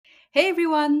Hey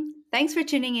everyone! Thanks for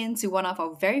tuning in to one of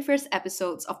our very first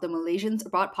episodes of the Malaysians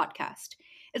Abroad podcast.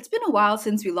 It's been a while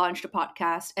since we launched a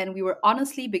podcast, and we were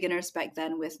honestly beginners back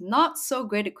then with not so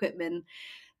great equipment.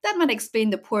 That might explain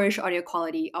the poorish audio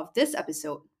quality of this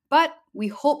episode, but we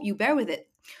hope you bear with it.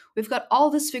 We've got all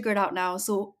this figured out now,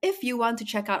 so if you want to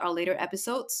check out our later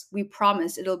episodes, we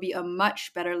promise it'll be a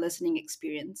much better listening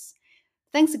experience.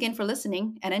 Thanks again for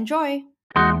listening and enjoy!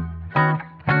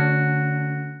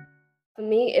 For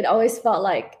me, it always felt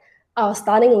like our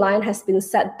starting line has been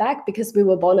set back because we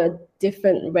were born a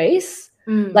different race.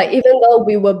 Like, even though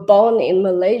we were born in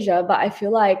Malaysia, but I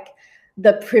feel like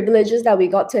the privileges that we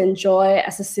got to enjoy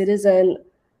as a citizen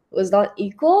was not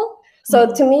equal.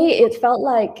 So to me, it felt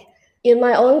like in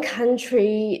my own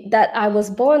country that I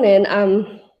was born in,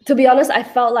 to be honest, I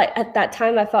felt like at that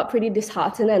time I felt pretty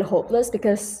disheartened and hopeless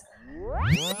because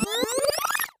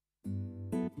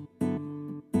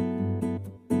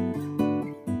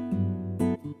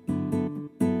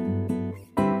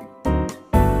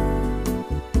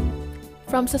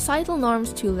From societal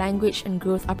norms to language and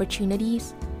growth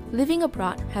opportunities, living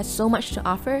abroad has so much to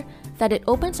offer that it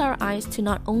opens our eyes to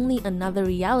not only another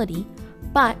reality,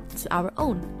 but to our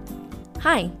own.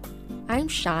 Hi, I'm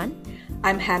Shan.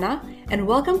 I'm Hannah, and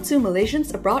welcome to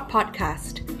Malaysians Abroad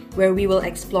podcast, where we will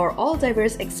explore all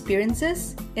diverse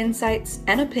experiences, insights,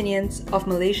 and opinions of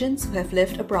Malaysians who have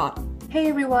lived abroad. Hey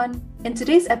everyone! In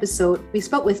today's episode, we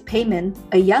spoke with Peimin,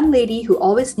 a young lady who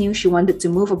always knew she wanted to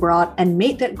move abroad and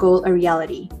made that goal a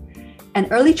reality. An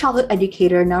early childhood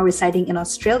educator now residing in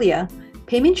Australia,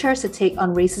 Peimin shares her take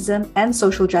on racism and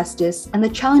social justice and the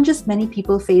challenges many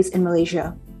people face in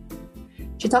Malaysia.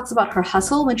 She talks about her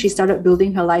hustle when she started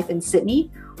building her life in Sydney,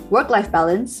 work-life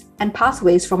balance, and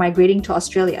pathways for migrating to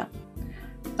Australia.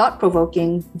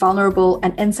 Thought-provoking, vulnerable,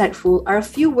 and insightful are a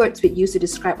few words we'd use to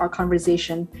describe our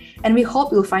conversation, and we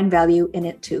hope you'll find value in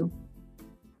it too.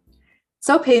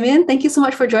 So Peimin, thank you so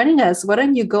much for joining us. Why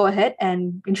don't you go ahead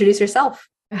and introduce yourself?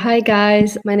 Hi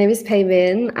guys, my name is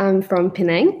Peimin. I'm from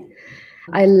Penang.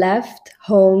 I left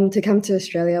home to come to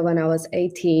Australia when I was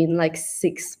 18, like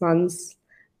 6 months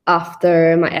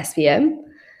after my SPM.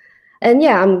 And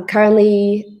yeah, I'm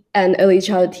currently an early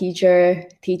childhood teacher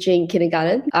teaching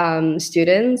kindergarten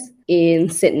students in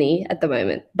Sydney at the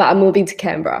moment, but I'm moving to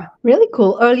Canberra. Really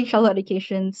cool. Early childhood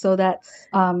education. So that's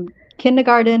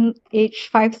kindergarten, age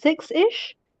 5,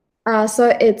 6-ish?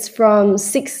 So it's from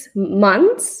 6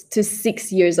 months to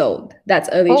 6 years old. That's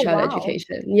early childhood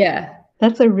education. Yeah.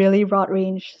 That's a really broad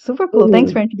range. Super cool.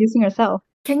 Thanks for introducing yourself.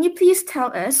 Can you please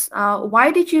tell us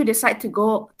why did you decide to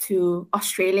go to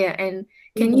Australia, and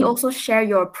can you also share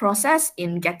your process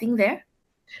in getting there?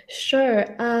 Sure.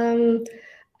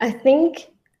 I think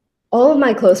all of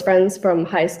my close friends from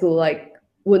high school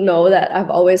would know that I've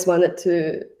always wanted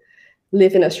to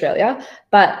live in Australia,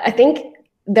 but I think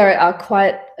there are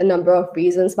quite a number of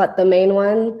reasons, but the main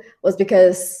one was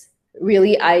because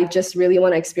I just really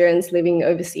want to experience living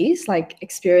overseas, like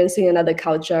experiencing another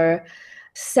culture.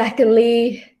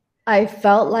 Secondly, I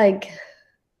felt like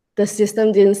the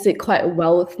system didn't sit quite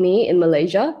well with me in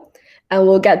Malaysia, and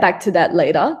we'll get back to that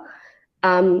later.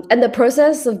 And the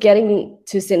process of getting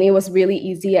to Sydney was really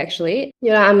easy, actually.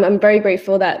 You know, I'm very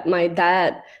grateful that my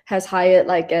dad has hired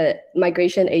like a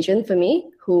migration agent for me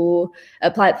who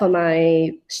applied for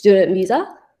my student visa.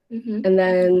 And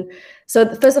then,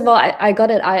 so first of all, I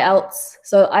got an IELTS.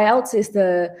 So IELTS is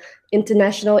the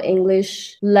International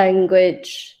English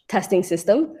Language Testing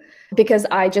System. Because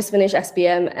I just finished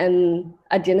SPM and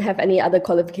I didn't have any other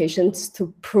qualifications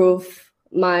to prove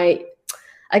my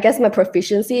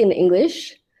proficiency in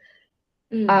English.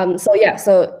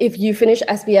 So if you finish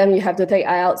SPM, you have to take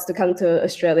IELTS to come to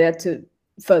Australia to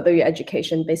further your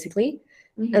education, basically.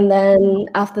 And then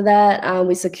after that,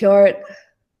 we secured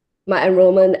my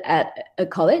enrollment at a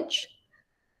college.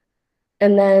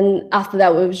 And then after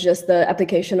that, it was just the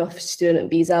application of student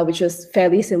visa, which was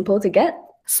fairly simple to get.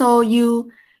 So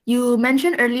you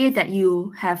mentioned earlier that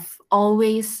you have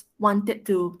always wanted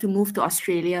to move to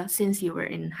Australia since you were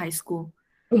in high school.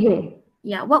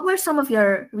 Yeah, what were some of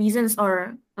your reasons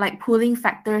or like pulling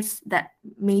factors that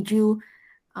made you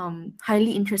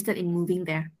highly interested in moving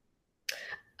there?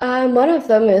 One of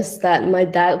them is that my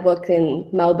dad worked in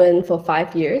Melbourne for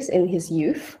 5 years in his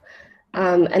youth.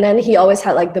 And then he always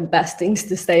had like the best things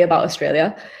to say about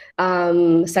Australia.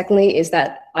 Secondly is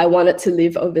that I wanted to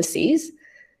live overseas.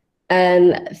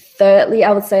 And thirdly,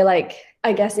 I would say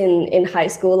I guess in high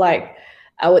school, I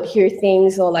would hear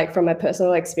things or from my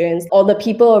personal experience, or the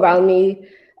people around me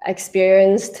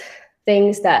experienced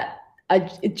things that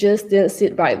it just didn't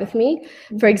sit right with me.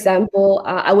 For example,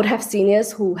 I would have seniors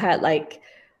who had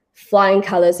flying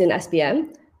colors in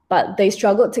SPM, but they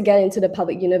struggled to get into the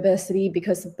public university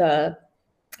because of the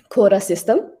quota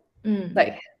system.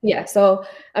 So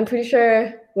I'm pretty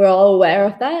sure we're all aware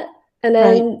of that. And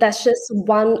then that's just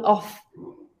one of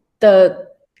the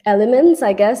elements,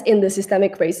 I guess, in the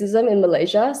systemic racism in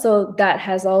Malaysia. So that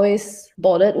has always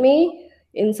bothered me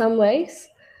in some ways.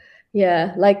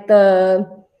 Yeah,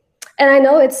 and I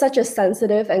know it's such a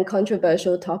sensitive and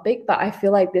controversial topic, but I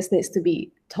feel like this needs to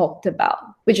be talked about,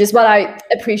 which is what I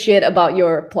appreciate about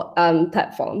your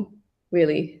platform,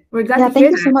 really. We're glad Yeah, to thank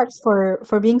hear you so that. much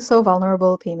for being so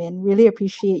vulnerable, Peimin. Really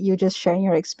appreciate you just sharing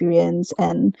your experience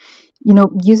and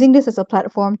using this as a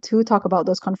platform to talk about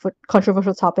those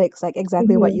controversial topics, like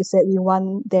exactly what you said. We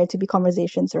want there to be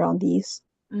conversations around these.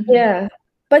 Yeah.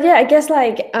 But yeah, I guess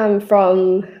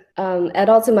from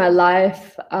adults in my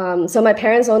life, so my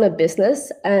parents own a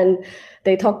business, and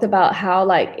they talked about how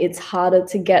it's harder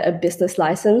to get a business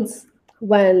license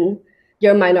when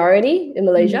you're a minority in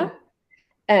Malaysia.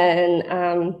 And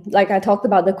I talked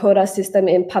about the quota system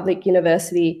in public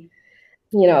university,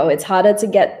 it's harder to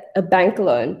get a bank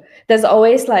loan. There's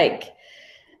always I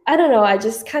don't know, I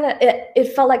just kind of,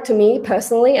 it felt like, to me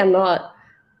personally, I'm not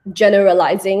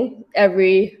generalizing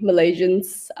every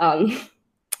Malaysian's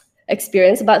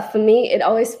experience, but for me, it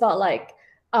always felt like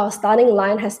our starting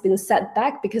line has been set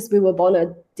back because we were born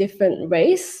a different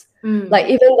race.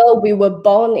 Even though we were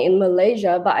born in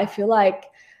Malaysia, but I feel like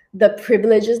the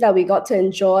privileges that we got to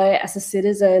enjoy as a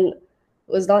citizen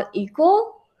was not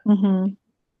equal.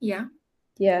 Yeah.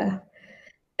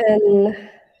 And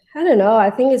I don't know, I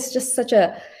think it's just such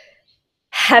a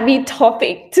heavy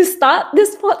topic to start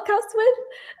this podcast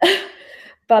with.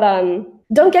 But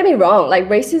don't get me wrong,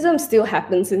 racism still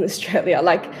happens in Australia.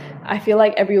 I feel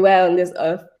like everywhere on this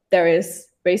earth there is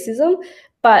racism,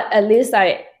 but at least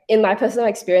in my personal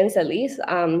experience, at least,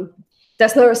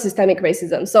 there's no systemic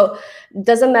racism. So it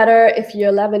doesn't matter if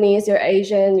you're Lebanese, you're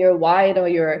Asian, you're white, or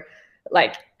you're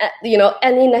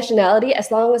any nationality, as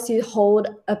long as you hold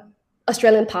a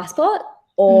Australian passport,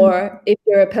 or if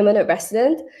you're a permanent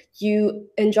resident, you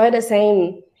enjoy the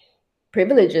same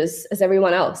privileges as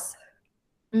everyone else.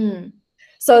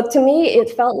 So to me,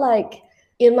 it felt like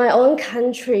in my own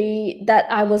country that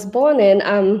I was born in,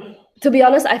 to be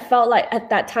honest, I felt like at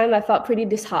that time I felt pretty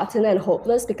disheartened and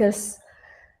hopeless because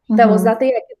there was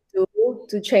nothing I could do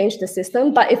to change the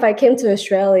system. But if I came to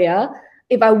Australia,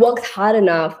 if I worked hard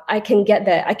enough, I can get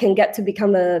there. I can get to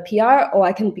become a PR, or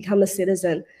I can become a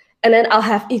citizen. And then I'll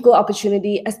have equal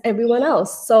opportunity as everyone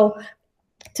else. So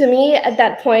to me, at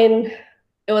that point,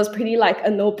 it was pretty a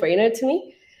no-brainer to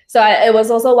me. So it was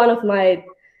also one of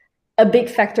a big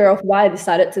factor of why I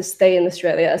decided to stay in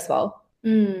Australia as well.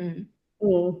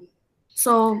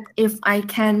 So if I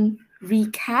can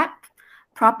recap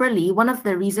properly, one of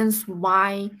the reasons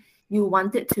why you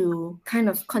wanted to kind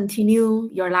of continue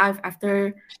your life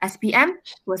after SPM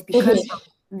was because of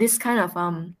this kind of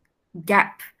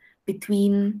gap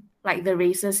between the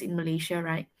races in Malaysia,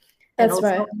 right? That's and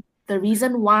also right. The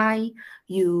reason why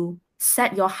you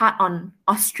set your heart on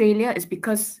Australia is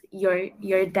because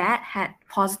your dad had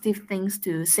positive things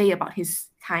to say about his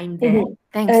time there.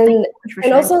 Thanks so much for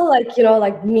and sharing.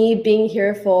 also me being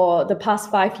here for the past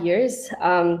 5 years,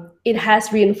 it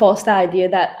has reinforced the idea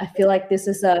that I feel like this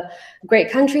is a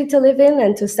great country to live in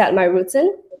and to set my roots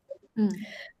in.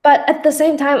 But at the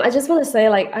same time, I just want to say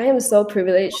I am so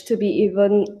privileged to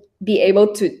be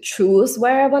able to choose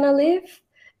where I want to live.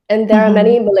 And there are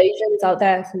many Malaysians out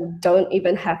there who don't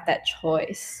even have that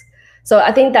choice. So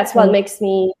I think that's what makes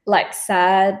me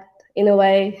sad in a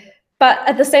way. But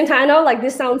at the same time, I know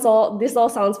this all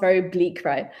sounds very bleak,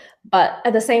 right? But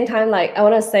at the same time, I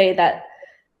want to say that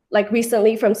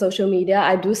recently from social media,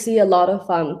 I do see a lot of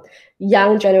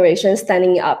young generations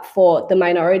standing up for the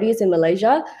minorities in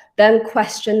Malaysia, then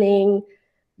questioning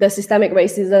the systemic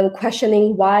racism,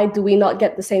 questioning why do we not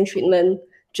get the same treatment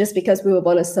just because we were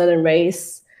born a certain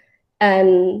race.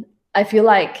 And I feel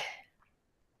like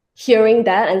hearing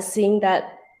that and seeing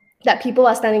that people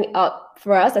are standing up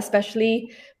for us,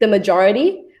 especially the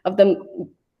majority of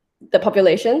the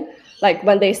population,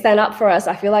 when they stand up for us,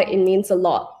 I feel like it means a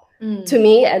lot to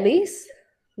me, at least,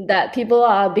 that people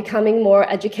are becoming more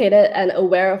educated and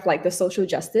aware of the social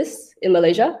justice in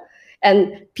Malaysia,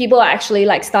 and people are actually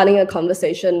starting a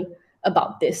conversation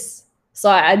about this. So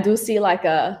I do see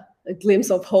a glimpse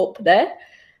of hope there.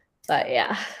 But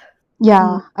yeah.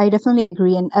 Yeah, I definitely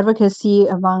agree. And advocacy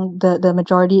among the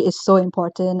majority is so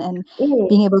important, and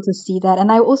being able to see that.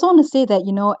 And I also want to say that,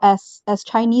 as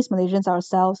Chinese Malaysians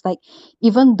ourselves,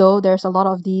 even though there's a lot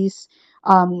of these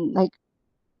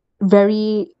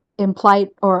very implied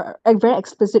or a very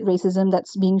explicit racism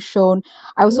that's being shown,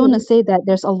 I also want to say that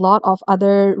there's a lot of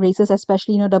other races,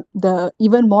 especially, the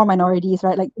even more minorities,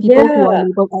 right? Like people who are Yeah,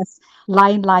 labeled as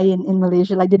lion in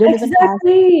Malaysia, like they don't even have a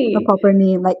exactly. proper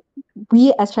name. Like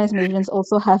we as Chinese Malaysians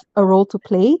also have a role to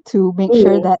play to make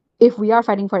sure Mm. that if we are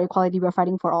fighting for equality, we're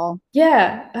fighting for all.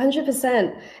 Yeah,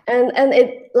 100%. And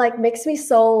it like makes me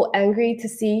so angry to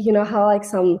see, how like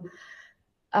some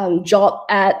job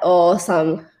ad or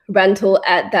some rental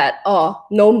ad that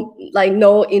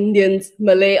no Indians,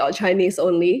 Malay or Chinese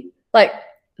only. Like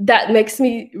that makes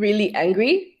me really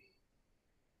angry.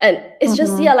 And it's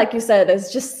just, Mm-hmm. yeah, like you said,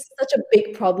 it's just such a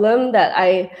big problem that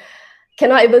I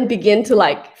cannot even begin to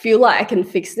like feel like I can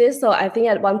fix this. So I think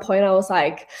at one point I was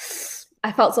like,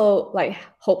 I felt so like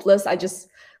hopeless.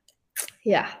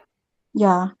 Yeah.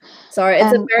 Yeah. Sorry,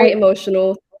 it's a And very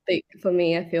emotional topic for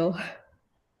me, I feel.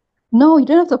 No, you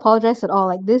don't have to apologize at all.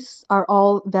 Like, these are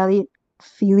all valid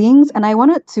feelings. And I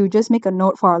wanted to just make a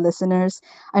note for our listeners.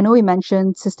 I know we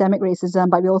mentioned systemic racism,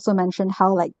 but we also mentioned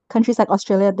how, like, countries like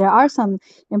Australia, there are some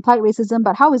implied racism,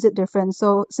 but how is it different?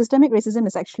 So, systemic racism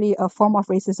is actually a form of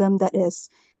racism that is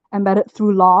embedded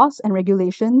through laws and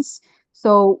regulations.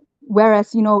 So,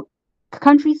 whereas,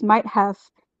 countries might have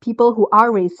people who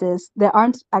are racist, there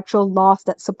aren't actual laws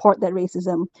that support that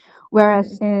racism.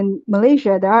 Whereas in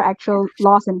Malaysia, there are actual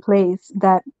laws in place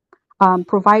that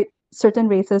provide certain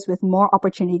races with more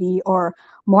opportunity or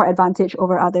more advantage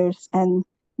over others. And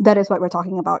that is what we're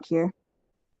talking about here.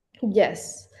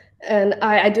 Yes. And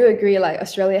I do agree, like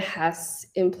Australia has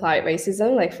implied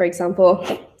racism. Like, for example,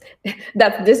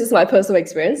 that this is my personal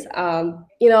experience.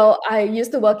 I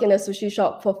used to work in a sushi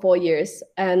shop for 4 years.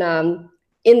 And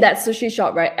in that sushi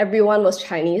shop, right, everyone was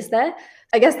Chinese there.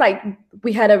 I guess like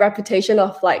we had a reputation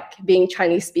of like being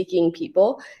Chinese speaking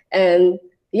people. And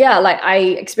yeah, like I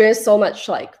experienced so much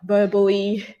like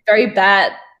very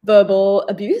bad verbal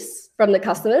abuse from the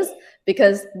customers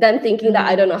because them thinking that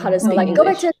I don't know how to speak Mhm. Go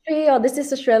back to your country or this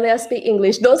is Australia, speak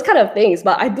English, those kind of things.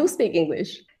 But I do speak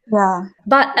English. Yeah.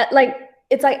 But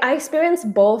it's like I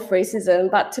experienced both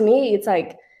racism, but to me, it's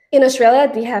like in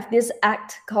Australia, they have this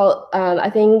act called, I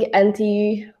think,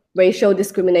 Anti-Racial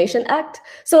Discrimination Act.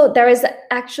 So there is an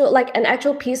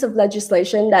actual piece of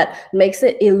legislation that makes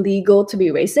it illegal to be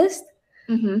racist.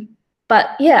 Mm-hmm.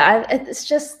 But yeah, it's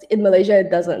just in Malaysia, it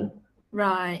doesn't.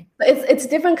 Right. It's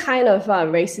different kind of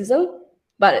racism,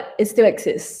 but it still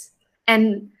exists.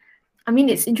 And I mean,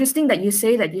 it's interesting that you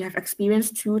say that you have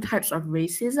experienced two types of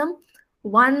racism,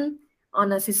 one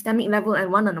on a systemic level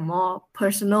and one on a more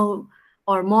personal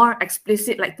or more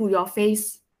explicit, like to your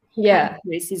face Yeah.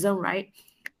 racism, right?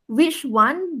 Which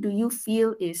one do you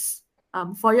feel is,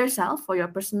 for yourself, in your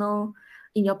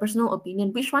personal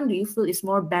opinion, which one do you feel is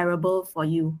more bearable for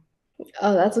you?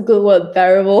 Oh, that's a good word,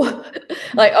 bearable.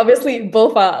 Like obviously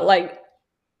both are like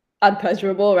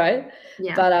unpleasurable, right?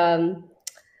 Yeah. But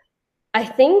I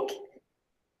think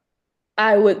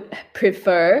I would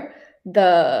prefer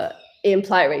the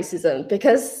implied racism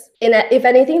because if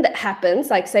anything that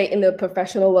happens, like say in the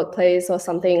professional workplace or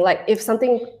something, like if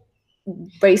something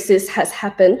racist has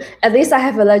happened, at least I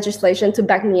have a legislation to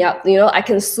back me up. I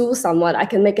can sue someone, I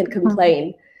can make a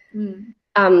complaint.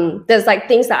 There's like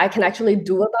things that I can actually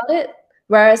do about it.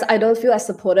 Whereas I don't feel as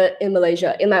supported in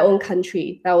Malaysia, in my own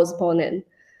country that I was born in.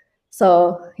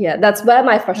 So yeah, that's where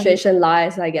my frustration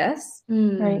lies, I guess.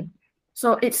 Right.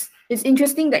 So it's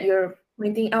interesting that you're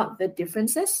pointing out the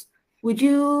differences. Would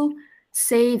you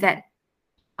say that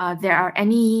there are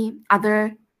any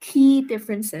other key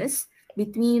differences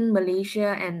between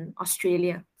Malaysia and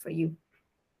Australia for you?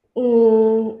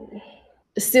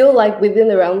 Still like within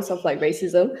the realms of like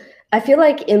racism, I feel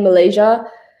like in Malaysia,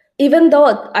 even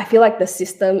though I feel like the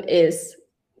system is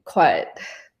quite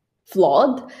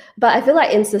flawed, but I feel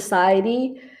like in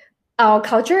society, our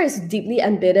culture is deeply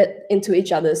embedded into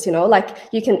each other's, like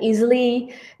you can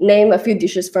easily name a few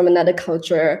dishes from another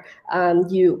culture.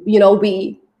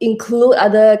 We include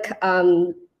other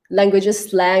languages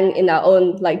slang in our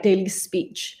own like daily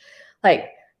speech.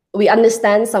 Like we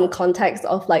understand some context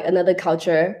of like another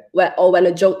culture when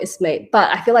a joke is made. But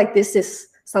I feel like this is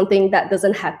something that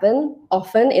doesn't happen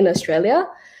often in Australia.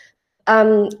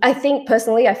 I think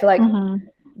personally, I feel like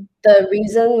the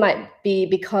reason might be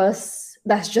because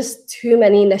there's just too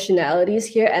many nationalities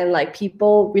here and like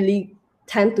people really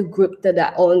tend to group to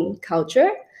their own culture.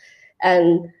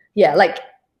 And yeah, like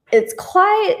it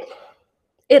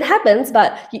happens,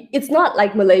 but it's not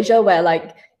like Malaysia where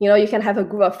like, you can have a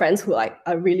group of friends who like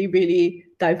are really, really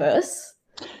diverse.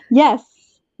 Yes.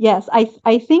 Yes,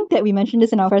 I think that we mentioned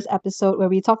this in our first episode where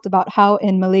we talked about how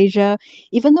in Malaysia,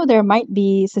 even though there might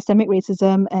be systemic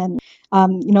racism and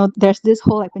there's this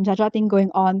whole like penjajah thing going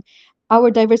on,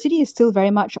 our diversity is still very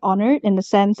much honored in the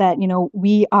sense that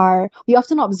we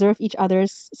often observe each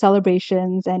other's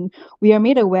celebrations, and we are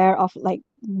made aware of like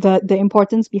the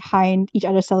importance behind each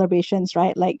other's celebrations,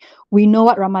 right? Like we know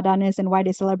what Ramadan is and why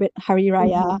they celebrate Hari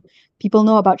Raya. People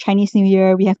know about Chinese New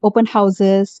Year. We have open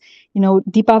houses.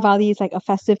 Deepavali is like a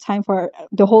festive time for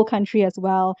the whole country as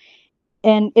well.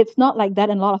 And it's not like that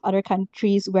in a lot of other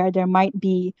countries where there might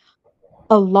be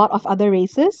a lot of other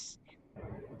races.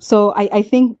 So I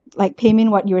think like Peimin,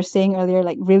 what you were saying earlier,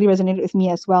 like really resonated with me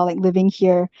as well. Like living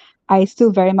here, I still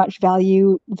very much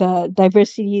value the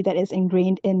diversity that is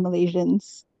ingrained in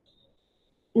Malaysians.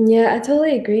 Yeah, I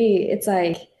totally agree. It's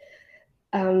like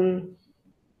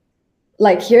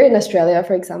here in Australia,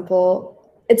 for example,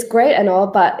 it's great and all,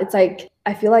 but it's like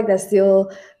I feel like there's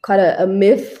still quite a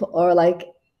myth or like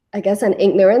I guess an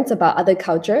ignorance about other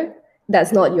culture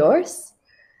that's not yours.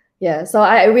 Yeah, so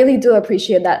I really do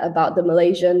appreciate that about the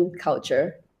Malaysian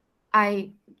culture. I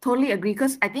totally agree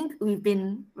because I think we've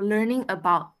been learning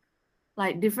about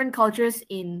like different cultures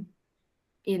in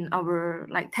our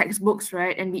like textbooks,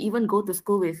 right? And we even go to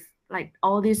school with like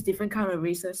all these different kind of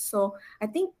races. So I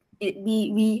think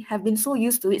we have been so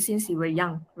used to it since we were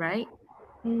young, right?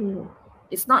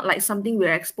 It's not like something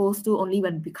we're exposed to only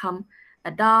when we become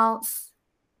adults.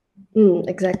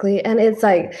 Exactly. And it's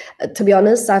like, to be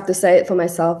honest, I have to say it for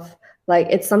myself, like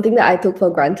it's something that I took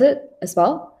for granted as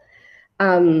well.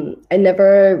 I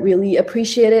never really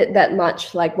appreciated that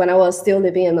much, like when I was still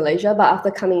living in Malaysia, but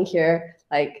after coming here,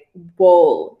 like,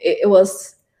 whoa, it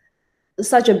was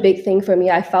such a big thing for me.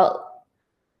 I felt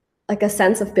like a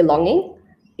sense of belonging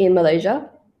in Malaysia.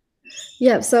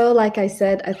 Yeah, so like I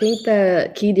said, I think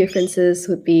the key differences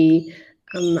would be,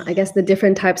 I guess, the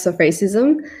different types of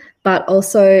racism, but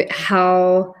also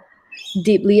how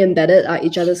deeply embedded are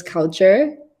each other's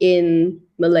culture in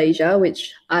Malaysia,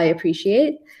 which I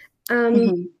appreciate.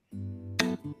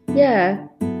 Yeah.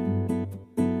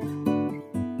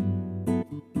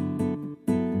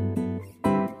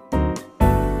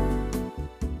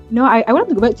 No, I wanted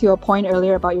to go back to your point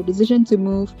earlier about your decision to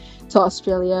move to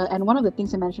Australia. And one of the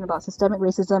things you mentioned about systemic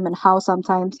racism and how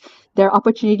sometimes there are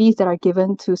opportunities that are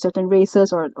given to certain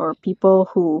races or people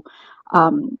who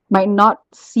might not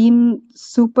seem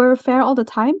super fair all the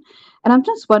time. And I'm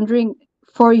just wondering,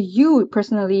 for you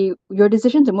personally, your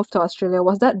decision to move to Australia,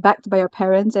 was that backed by your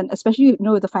parents? And especially,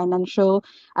 with the financial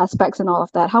aspects and all of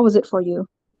that, how was it for you?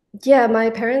 Yeah, my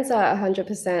parents are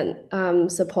 100%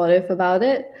 supportive about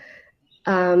it.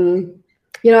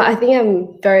 I think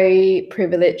I'm very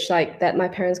privileged, like that my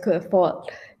parents could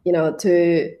afford,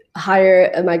 to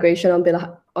hire a migration on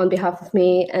behalf of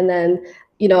me, and then,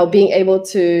 being able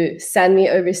to send me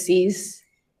overseas,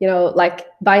 like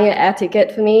buying an air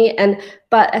ticket for me.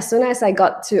 But as soon as I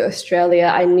got to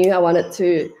Australia, I knew I wanted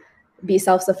to be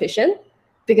self-sufficient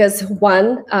because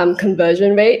one,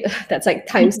 conversion rate, that's like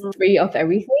times 3 of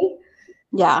everything.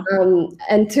 Yeah.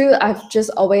 And two, I've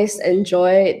just always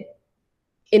enjoyed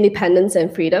independence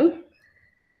and freedom.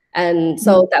 And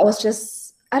so that was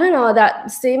just, I don't know, that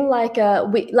seemed like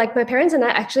my parents and I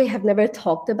actually have never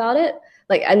talked about it.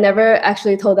 Like I never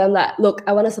actually told them that, look,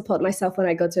 I want to support myself when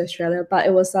I go to Australia. But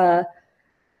it was I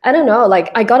don't know,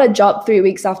 like I got a job 3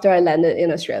 weeks after I landed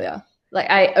in Australia. Like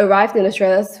I arrived in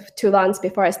Australia 2 months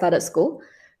before I started school.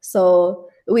 So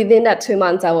within that 2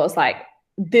 months, I was like,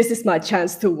 this is my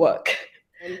chance to work.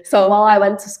 So while I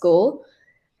went to school,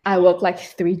 I worked like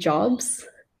 3 jobs.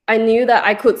 I knew that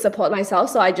I could support myself.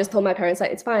 So I just told my parents,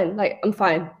 like, it's fine. Like, I'm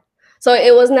fine. So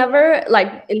it was never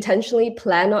like intentionally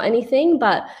planned or anything,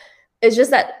 but it's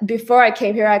just that before I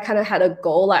came here, I kind of had a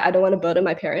goal. Like, I don't want to burden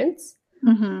my parents.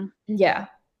 Yeah.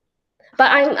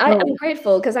 But I'm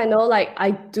grateful because I know like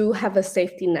I do have a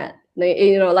safety net.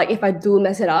 Like if I do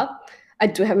mess it up, I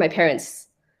do have my parents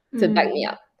to back me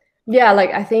up. Yeah, like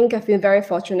I think I feel very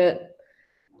fortunate.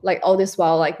 Like all this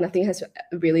while, like nothing has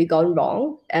really gone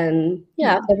wrong. And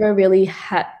yeah, I've never really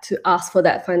had to ask for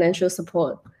that financial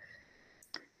support.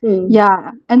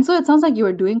 Yeah. And so it sounds like you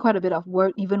were doing quite a bit of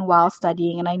work even while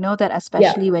studying. And I know that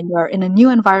especially when you're in a new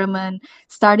environment,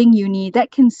 starting uni, that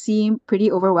can seem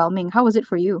pretty overwhelming. How was it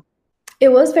for you? It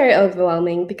was very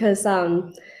overwhelming because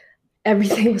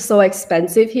everything was so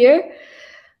expensive here.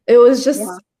 It was just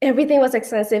everything was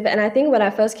expensive. And I think when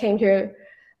I first came here,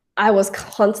 I was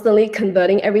constantly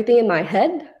converting everything in my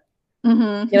head.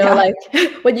 Like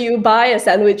when you buy a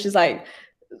sandwich, it's like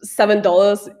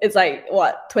 $7. It's like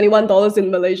what, $21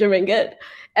 in Malaysian ringgit.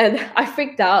 And I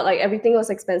freaked out. Like everything was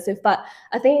expensive. But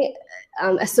I think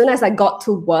as soon as I got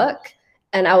to work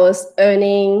and I was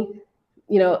earning,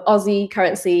 Aussie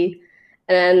currency,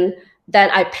 and then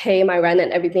I pay my rent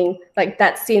and everything. Like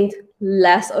that seemed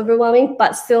less overwhelming,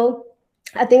 but still,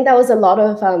 I think that was a lot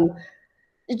of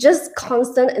just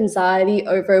constant anxiety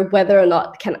over whether or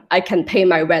not I can pay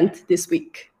my rent this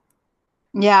week.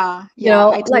 Yeah,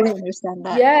 I totally understand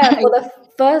that. Yeah, for the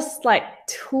first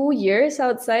 2 years, I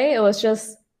would say it was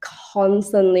just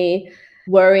constantly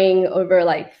worrying over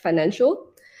financial.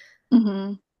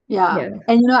 Mm-hmm. Yeah.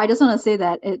 And I just want to say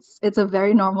that it's a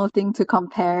very normal thing to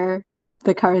compare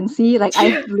the currency. Like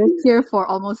I've lived here for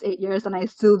almost 8 years and I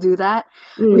still do that.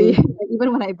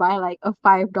 Even when I buy a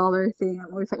 $5 thing,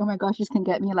 I'm always like, oh my gosh, this can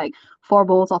get me 4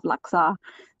 bowls of laksa.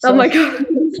 So, oh my god.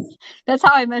 That's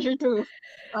how I measure too.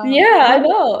 I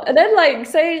know. And then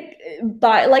say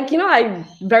buy I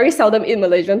very seldom eat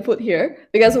Malaysian food here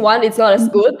because one, it's not as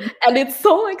good and it's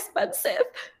so expensive.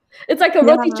 It's like a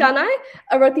roti canai,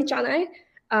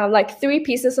 3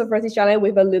 pieces of roti canai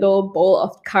with a little bowl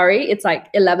of curry. It's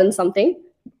 11 something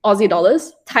Aussie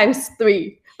dollars times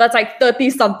 3. That's 30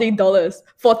 something dollars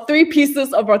for 3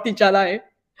 pieces of roti canai.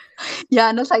 Yeah,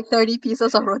 and it's 30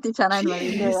 pieces of roti canai in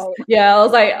Malaysia, right? Yeah, I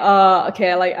was like,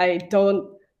 okay, I don't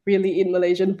really eat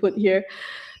Malaysian food here.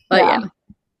 But yeah.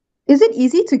 Is it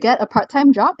easy to get a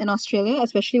part-time job in Australia,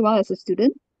 especially while as a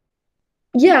student?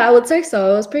 Yeah, I would say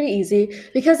so. It was pretty easy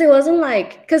because it wasn't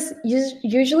because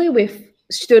usually with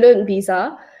student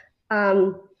visa,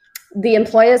 the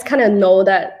employers kind of know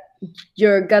that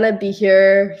you're gonna be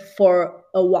here for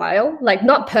a while,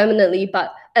 not permanently,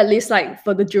 but at least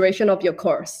for the duration of your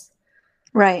course.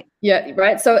 Right. Yeah,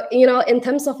 right. So, in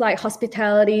terms of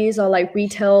hospitalities or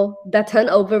retail, that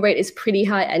turnover rate is pretty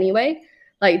high anyway.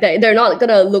 They're not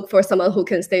gonna look for someone who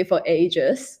can stay for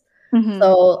ages.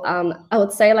 So I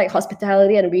would say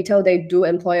hospitality and retail, they do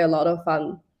employ a lot of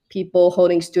people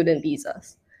holding student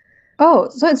visas. Oh,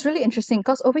 so it's really interesting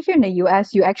because over here in the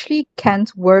US, you actually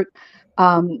can't work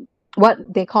what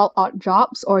they call odd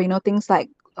jobs or, things like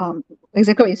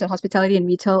exactly what you said, hospitality and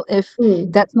retail, if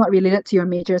that's not related to your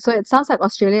major. So it sounds like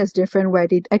Australia is different where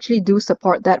they actually do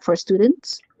support that for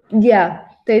students. Yeah,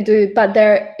 they do. But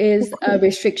there is a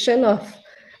restriction of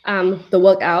the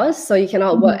work hours. So you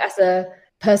cannot work as a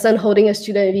person holding a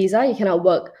student visa. You cannot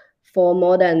work for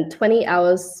more than 20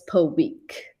 hours per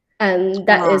week. And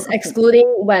that is excluding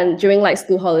when during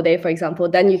school holiday, for example,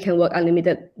 then you can work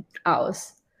unlimited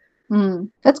hours.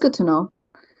 That's good to know.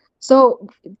 So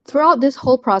throughout this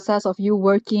whole process of you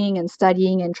working and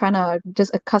studying and trying to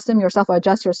just accustom yourself or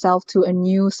adjust yourself to a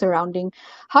new surrounding,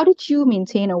 how did you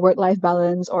maintain a work-life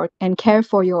balance and care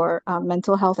for your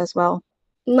mental health as well?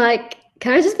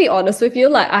 Can I just be honest with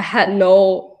you? I had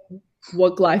no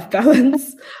work-life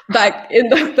balance back in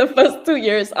the first 2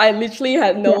 years. I literally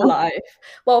had no life.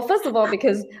 Well, first of all,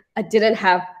 because I didn't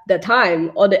have the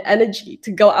time or the energy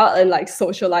to go out and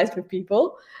socialize with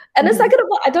people. And then second of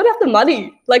all, I don't have the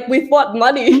money. With what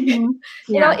money? Even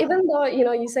though,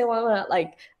 you say, well,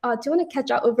 do you want to catch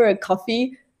up over a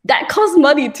coffee? That costs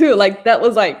money too. That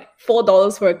was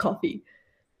 $4 for a coffee.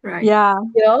 Right. Yeah.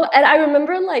 And I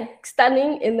remember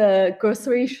standing in the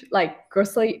grocery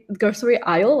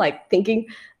aisle, thinking,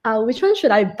 which one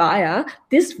should I buy?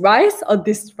 This rice or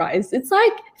this rice? It's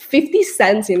 50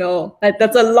 cents,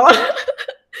 that's a lot.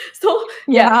 So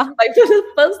yeah, for the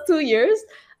first 2 years,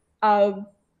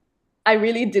 I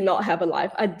really did not have a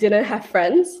life. I didn't have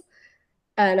friends.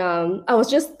 And I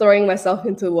was just throwing myself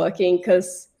into working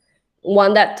because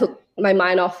one, that took my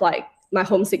mind off my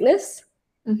homesickness.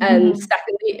 And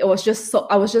secondly, I was just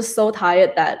so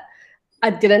tired that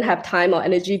I didn't have time or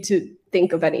energy to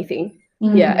think of anything.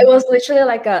 Yeah, it was literally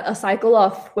a cycle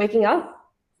of waking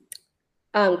up,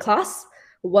 class,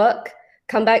 work,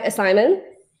 come back, assignment,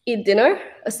 eat dinner,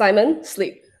 assignment,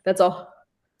 sleep. That's all.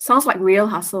 Sounds like real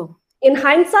hustle. In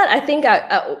hindsight, I think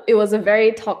it was a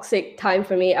very toxic time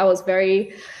for me. I was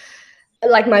very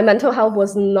my mental health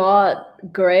was not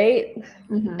great,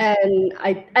 and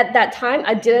at that time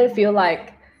I didn't feel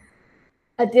like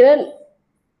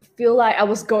I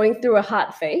was going through a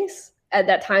hard phase at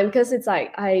that time because it's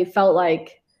I felt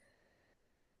like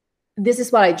this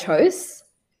is what I chose,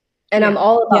 and I'm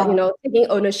all about taking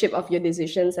ownership of your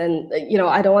decisions, and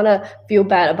I don't want to feel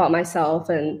bad about myself,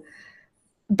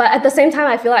 but at the same time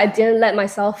I feel like I didn't let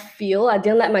myself feel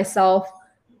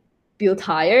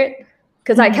tired.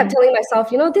 Because I kept telling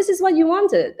myself, this is what you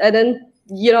wanted. And then,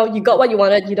 you got what you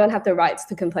wanted. You don't have the rights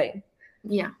to complain.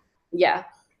 Yeah. Yeah.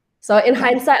 So in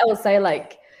hindsight, I would say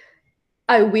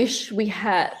I wish we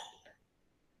had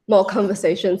more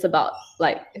conversations about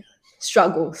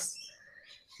struggles.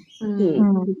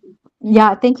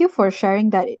 Yeah, thank you for sharing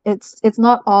that. It's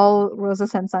not all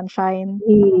roses and sunshine.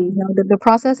 You know, the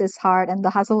process is hard and the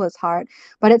hustle is hard.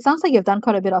 But it sounds like you've done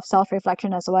quite a bit of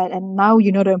self-reflection as well. And now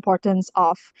you know the importance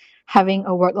of having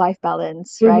a work-life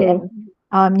balance, right? Mm-hmm.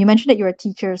 And you mentioned that you're a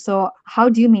teacher. So how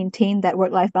do you maintain that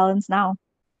work-life balance now?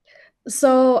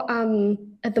 So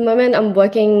at the moment, I'm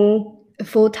working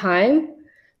full time.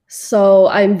 So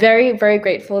I'm very, very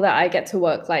grateful that I get to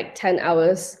work like 10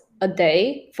 hours a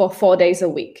day for 4 days a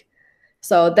week.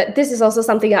 So that this is also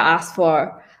something I asked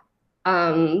for.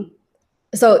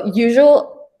 So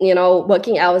usual,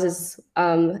 working hours is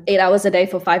 8 hours a day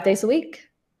for 5 days a week.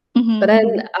 But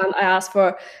then I asked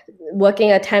for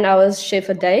working a 10 hours shift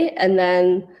a day and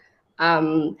then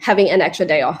having an extra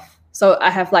day off. So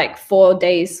I have like 4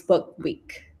 days work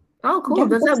week. Oh, cool. Yeah,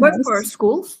 Does that that's work nice. for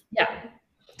schools? Yeah.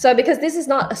 So because this is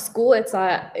not a school, it's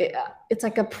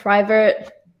like a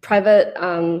private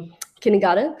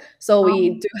kindergarten. So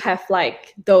we do have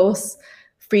like those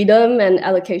freedom and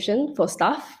allocation for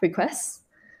staff requests.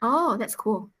 Oh, that's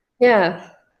cool. Yeah.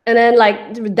 And then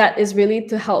like that is really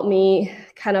to help me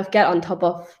kind of get on top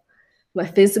of my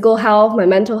physical health, my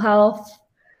mental health.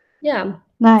 Yeah.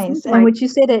 Nice. And like- would you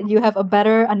say that you have a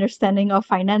better understanding of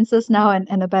finances now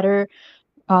and a better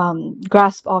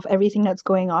grasp of everything that's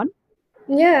going on?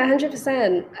 Yeah,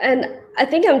 100%. And I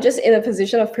think I'm just in a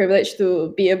position of privilege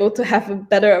to be able to have a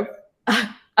better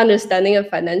understanding of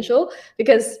financial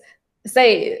because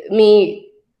say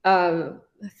me 3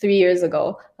 years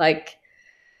ago, like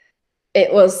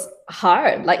it was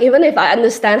hard. Like even if I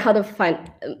understand how to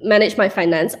manage my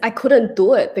finance, I couldn't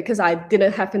do it because I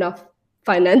didn't have enough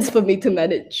finance for me to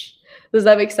manage. Does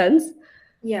that make sense?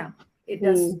 Yeah, it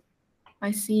does.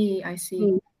 I see.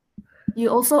 You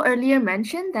also earlier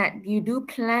mentioned that you do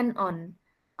plan on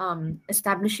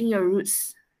establishing your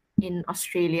roots in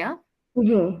Australia.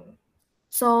 Mm-hmm.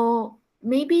 So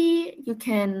maybe you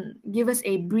can give us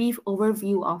a brief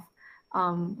overview of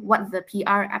what the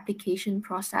PR application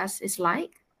process is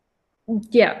like.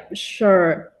 Yeah,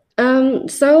 sure.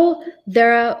 So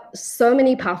there are so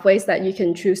many pathways that you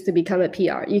can choose to become a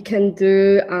PR. You can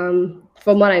do,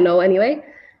 from what I know anyway,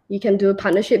 you can do a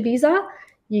partnership visa.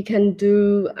 You can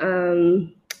do Is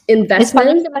investment.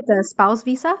 partnership like a spouse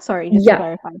visa? Sorry, just to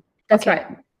clarify. That's Okay.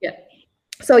 right. Yeah.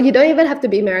 So you don't even have to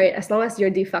be married as long as you're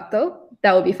de facto.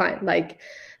 That will be fine. Like,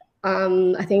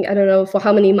 I think I don't know for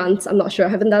how many months. I'm not sure. I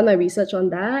haven't done my research on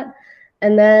that.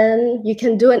 And then you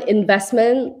can do an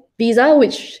investment visa,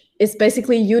 which is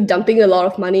basically you dumping a lot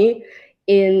of money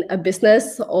in a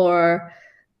business or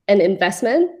an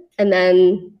investment, and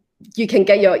then you can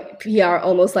get your PR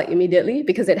almost like immediately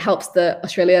because it helps the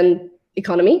Australian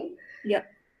economy. Yep.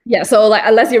 Yeah. So like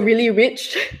unless you're really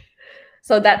rich,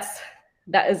 so that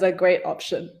is a great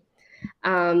option.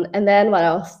 And then what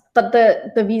else? But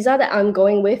the visa that I'm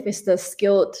going with is the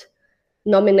skilled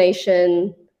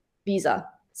nomination visa.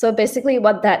 So basically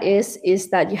what that is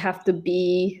that you have to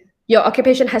be, your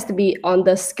occupation has to be on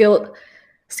the skilled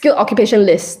occupation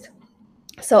list.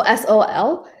 So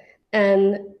SOL.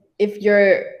 And if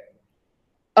your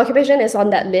occupation is on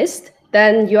that list,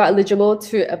 then you are eligible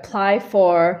to apply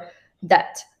for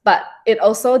that. But it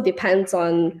also depends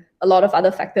on a lot of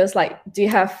other factors, like do you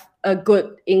have a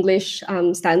good English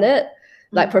standard,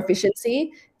 like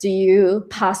proficiency? Do you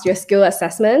pass your skill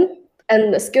assessment?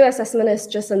 And the skill assessment is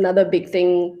just another big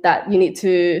thing that you need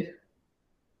to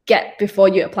get before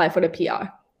you apply for the PR,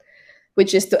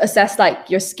 which is to assess like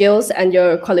your skills and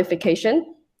your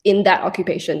qualification in that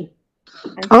occupation.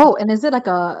 Oh, and is it like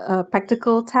a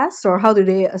practical test, or how do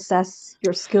they assess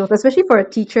your skills, especially for a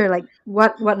teacher? Like,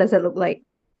 what does it look like?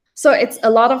 So it's a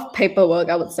lot of paperwork,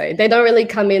 I would say. They don't really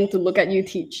come in to look at you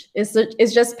teach.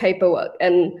 It's just paperwork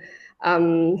and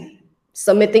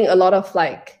submitting a lot of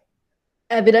like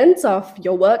evidence of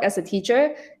your work as a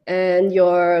teacher and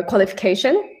your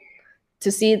qualification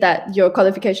to see that your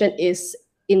qualification is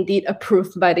indeed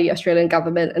approved by the Australian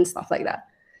government and stuff like that.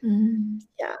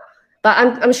 Yeah. But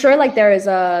I'm sure like there is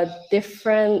a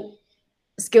different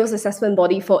skills assessment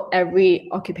body for every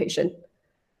occupation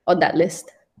on that list.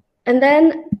 And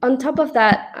then on top of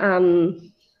that,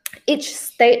 each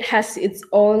state has its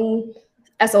own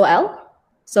SOL,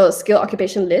 so skill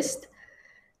occupation list.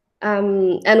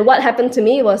 And what happened to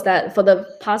me was that for the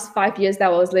past 5 years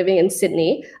that I was living in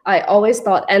Sydney, I always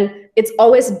thought, and it's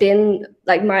always been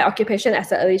like my occupation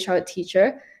as an early childhood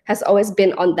teacher has always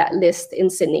been on that list in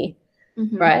Sydney,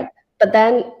 right? But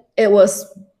then it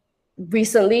was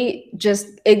recently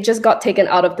it just got taken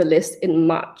out of the list in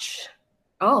March.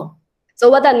 Oh. So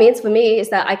what that means for me is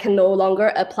that I can no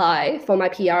longer apply for my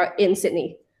PR in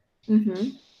Sydney.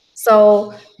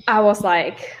 So I was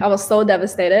so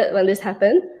devastated when this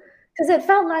happened because it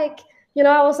felt like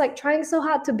I was like trying so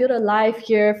hard to build a life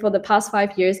here for the past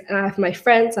 5 years, and I have my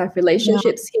friends, I have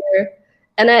relationships here,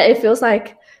 and then it feels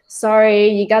like, sorry,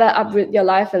 you gotta uproot your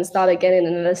life and start again in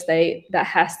another state that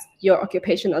has your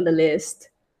occupation on the list.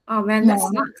 Oh man, that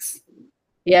sucks.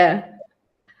 Yeah.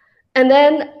 And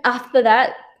then after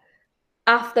that,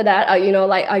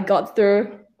 I got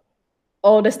through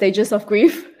all the stages of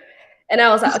grief. And I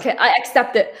was like, okay, I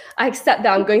accept it. I accept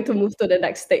that I'm going to move to the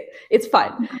next state. It's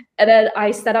fine. And then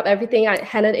I set up everything. I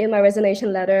handed in my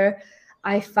resignation letter.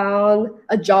 I found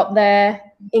a job there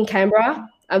in Canberra.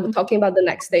 I'm talking about the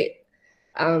next state.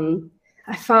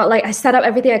 I set up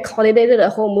everything. I coordinated a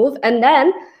whole move. And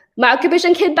then my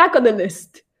occupation came back on the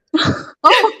list.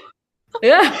 Oh,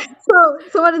 Yeah. so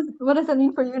what does that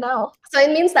mean for you now? So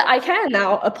it means that I can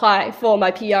now apply for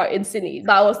my PR in Sydney.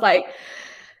 But I was like,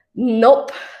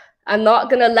 nope, I'm not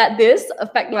gonna let this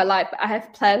affect my life. I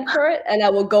have planned for it, and I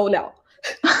will go now.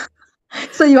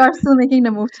 So you are still making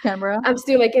the move to Canberra? I'm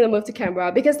still making the move to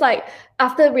Canberra because, like,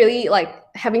 after really like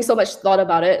having so much thought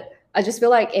about it, I just feel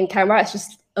like in Canberra it's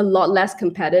just a lot less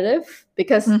competitive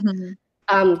because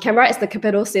Canberra is the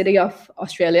capital city of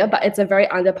Australia, but it's a very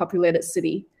underpopulated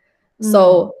city.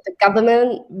 So the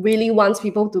government really wants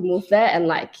people to move there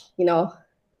and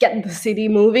get the city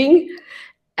moving.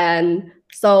 And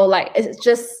so like it's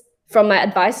just from my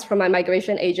advice from my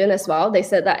migration agent as well, they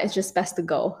said that it's just best to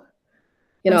go.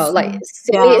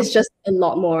 Sydney is just a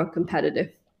lot more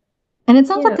competitive. And it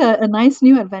sounds like a nice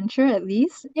new adventure, at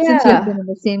least, since you have been in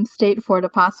the same state for the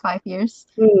past 5 years.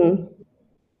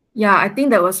 Yeah, I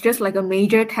think that was just like a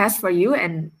major test for you,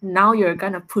 and now you're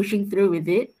kind of pushing through with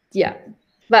it. Yeah.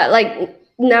 But like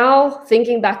now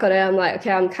thinking back on it, I'm like,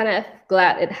 okay, I'm kind of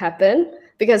glad it happened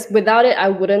because without it, I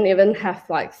wouldn't even have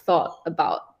like thought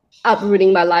about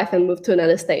uprooting my life and move to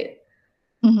another state.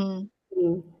 But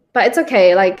it's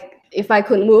okay. Like if I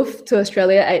could move to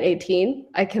Australia at 18,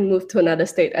 I can move to another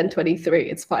state at 23.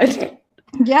 It's fine.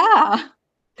 Yeah,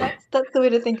 that's the way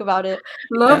to think about it.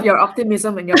 Love your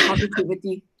optimism and your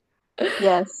positivity.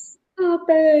 Yes. Oh,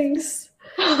 thanks.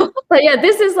 But yeah,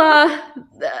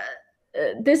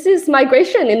 this is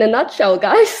migration in a nutshell,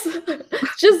 guys.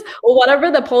 Just whatever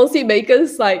the policy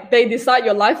makers like, they decide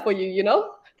your life for you,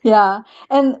 Yeah.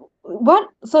 And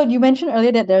so you mentioned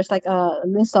earlier that there's like a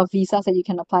list of visas that you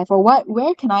can apply for.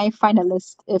 Where can I find a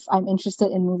list if I'm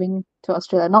interested in moving to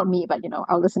Australia? Not me, but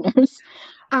our listeners.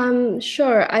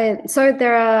 Sure.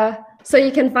 So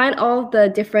you can find all the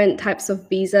different types of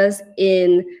visas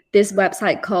in this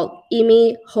website called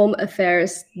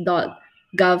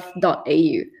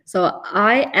immihomeaffairs.gov.au. So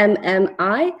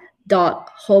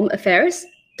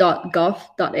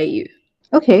immi.homeaffairs.gov.au.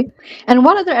 Okay. And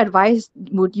what other advice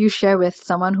would you share with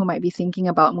someone who might be thinking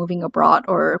about moving abroad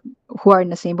or who are in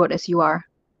the same boat as you are?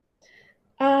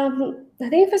 I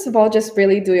think first of all, just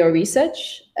really do your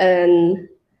research and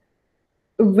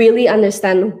really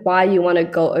understand why you want to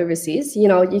go overseas.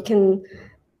 You can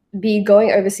be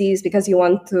going overseas because you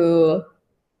want to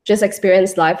just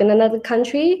experience life in another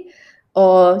country,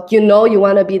 or you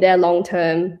want to be there long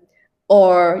term,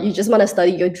 or you just want to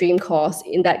study your dream course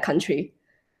in that country.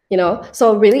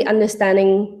 So really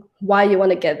understanding why you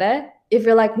want to get there. If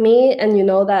you're like me and you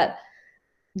know that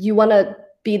you want to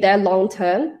be there long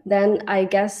term, then I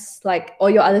guess like all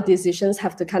your other decisions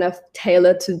have to kind of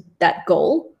tailor to that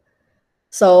goal.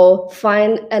 So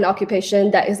find an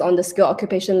occupation that is on the skill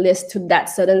occupation list to that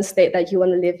certain state that you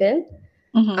want to live in.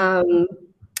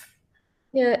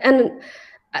 And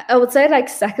I would say like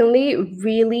secondly,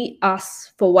 really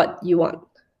ask for what you want.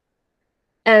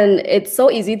 And it's so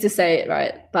easy to say it,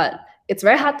 right? But it's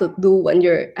very hard to do when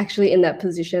you're actually in that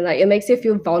position. Like it makes you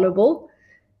feel vulnerable.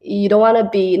 You don't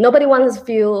want to nobody wants to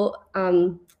feel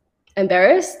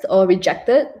embarrassed or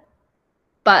rejected.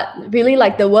 But really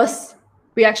like the worst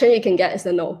reaction you can get is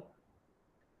a no.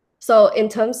 So in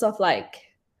terms of like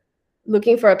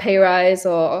looking for a pay rise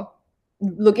or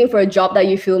looking for a job that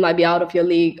you feel might be out of your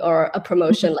league or a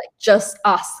promotion, like just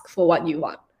ask for what you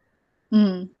want.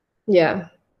 Yeah.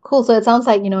 Cool. So it sounds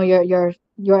like, your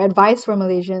advice for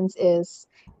Malaysians is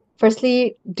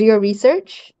firstly, do your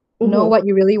research, know what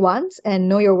you really want, and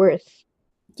know your worth.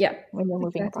 Yeah. When you're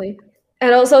moving abroad.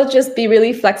 And also just be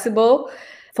really flexible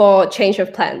for change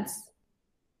of plans.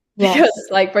 Yes. Because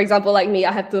like, for example, like me,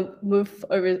 I have to move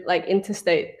over like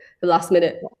interstate the last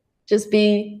minute. Yeah. Just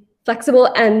be flexible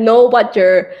and know what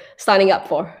you're signing up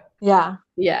for. Yeah.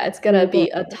 Yeah, it's going to be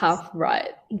a tough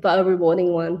ride, but a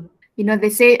rewarding one. They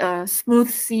say smooth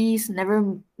seas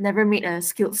never made a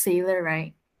skilled sailor,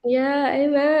 right? Yeah,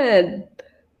 amen.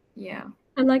 Yeah.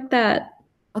 I like that.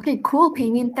 Okay, cool,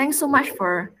 Peimin. Thanks so much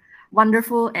for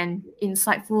wonderful and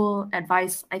insightful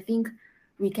advice. I think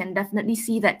we can definitely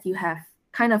see that you have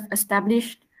kind of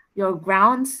established your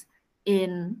grounds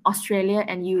in Australia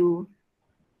and you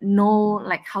know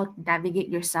like how to navigate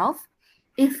yourself.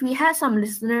 If we had some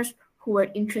listeners who are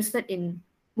interested in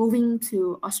moving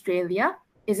to Australia,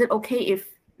 is it okay if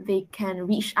they can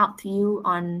reach out to you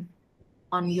on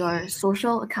your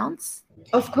social accounts?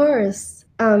 Of course.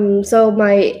 So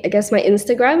I guess my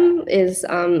Instagram is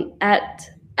at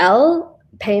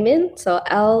Peimin, so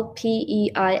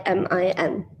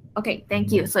L-P-E-I-M-I-N. Okay,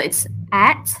 thank you. So it's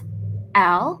at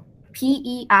L-P-E-I-M-I-N.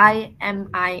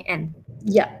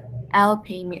 Yeah.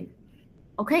 Peimin.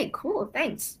 Okay, cool.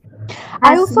 Thanks.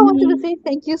 I also wanted to say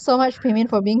thank you so much, Peimin,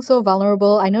 for being so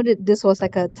vulnerable. I know that this was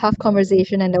like a tough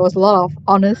conversation and there was a lot of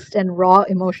honest and raw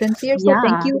emotions here. So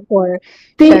thank Yeah. you for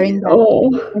sharing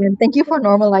that. And thank you for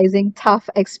normalizing tough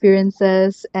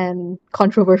experiences and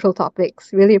controversial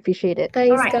topics. Really appreciate it.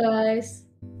 Thanks, guys.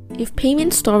 If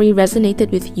Peimin's story resonated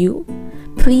with you,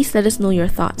 please let us know your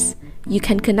thoughts. You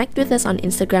can connect with us on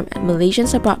Instagram at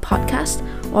Malaysians Abroad Podcast,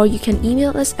 or you can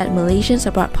email us at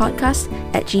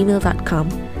malaysiansabroadpodcast@gmail.com.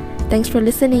 Thanks for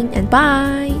listening and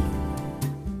bye!